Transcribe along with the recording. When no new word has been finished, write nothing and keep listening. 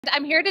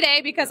I'm here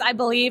today because I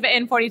believe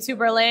in 42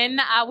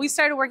 Berlin. We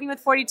started working with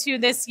 42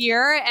 this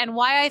year, and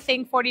why I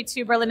think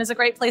 42 Berlin is a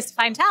great place to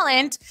find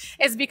talent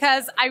is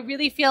because I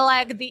really feel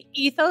like the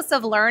ethos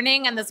of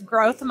learning and this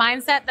growth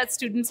mindset that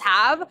students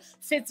have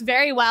fits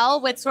very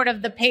well with sort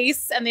of the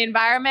pace and the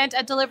environment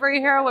at Delivery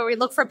Hero, where we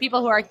look for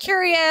people who are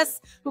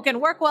curious, who can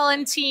work well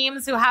in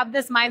teams, who have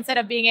this mindset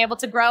of being able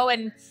to grow,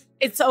 and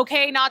it's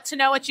okay not to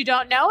know what you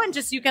don't know, and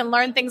just you can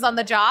learn things on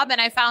the job.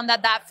 And I found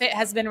that that fit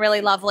has been really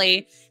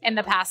lovely in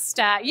the past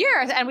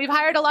year. And we've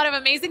hired a lot of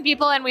amazing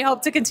people, and we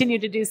hope to continue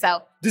to do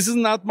so. This is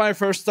not my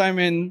first time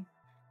in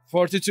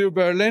 42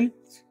 Berlin.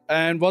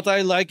 And what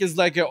I like is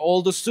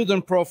all the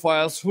student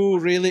profiles who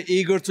really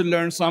eager to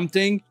learn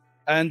something,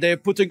 and they're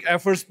putting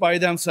efforts by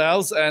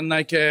themselves and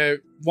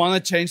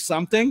want to change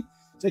something.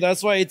 So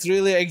that's why it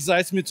really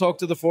excites me to talk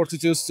to the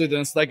 42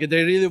 students. They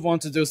really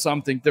want to do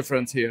something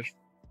different here.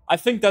 I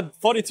think that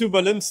 42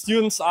 Berlin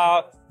students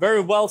are very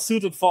well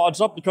suited for our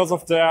job because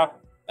of their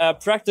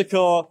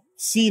practical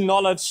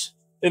knowledge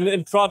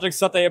in projects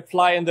that they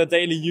apply in their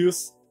daily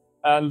use.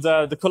 And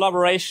the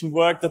collaboration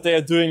work that they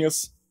are doing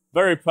is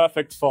very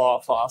perfect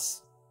for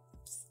us.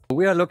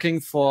 We are looking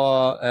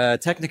for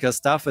technical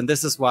stuff, and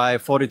this is why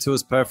 42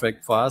 is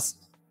perfect for us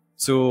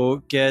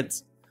to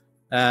get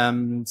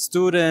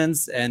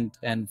students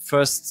and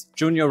first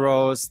junior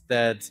roles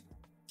that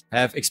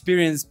have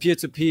experienced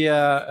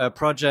peer-to-peer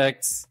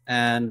projects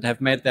and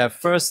have made their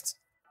first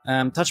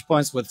touch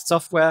points with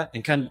software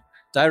and can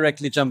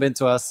directly jump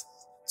into us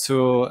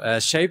to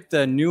shape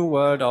the new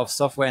world of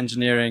software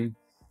engineering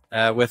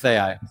with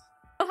AI.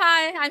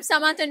 Hi, I'm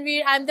Sama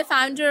Tanveer. I'm the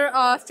founder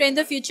of Train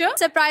the Future.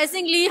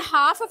 Surprisingly,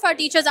 half of our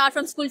teachers are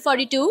from School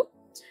 42.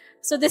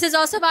 So this is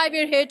also why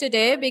we're here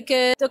today,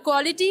 because the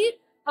quality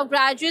of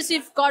graduates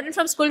we've gotten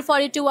from School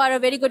 42 are a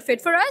very good fit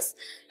for us.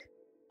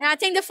 And I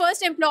think the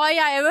first employee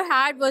I ever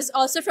had was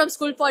also from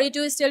School 42,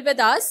 is still with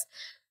us.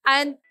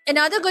 And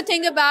another good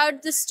thing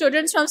about the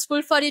students from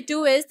School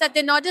 42 is that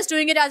they're not just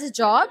doing it as a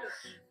job,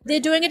 they're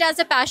doing it as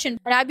a passion.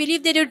 And I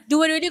believe they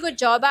do a really good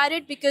job at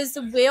it, because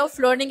the way of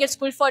learning at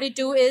School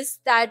 42 is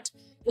that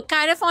you're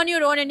kind of on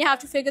your own and you have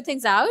to figure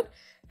things out.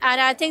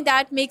 And I think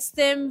that makes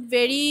them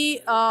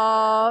very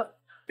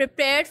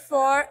prepared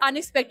for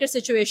unexpected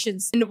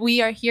situations. And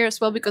we are here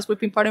as well because we've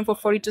been partnering with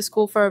 42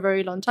 School for a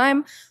very long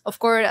time. Of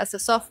course, as a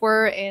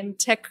software and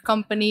tech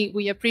company,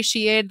 we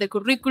appreciate the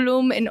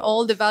curriculum and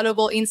all the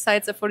valuable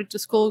insights that 42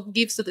 School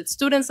gives to the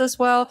students as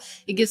well.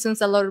 It gives them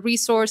a lot of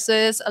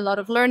resources, a lot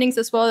of learnings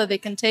as well that they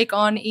can take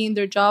on in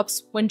their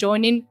jobs when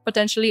joining,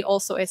 potentially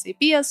also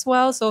SAP as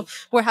well. So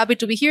we're happy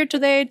to be here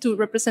today to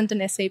represent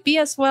an SAP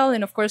as well.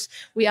 And of course,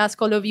 we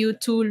ask all of you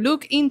to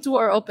look into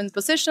our open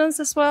positions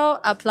as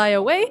well, apply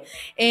away.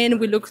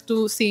 And we look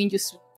to seeing you soon.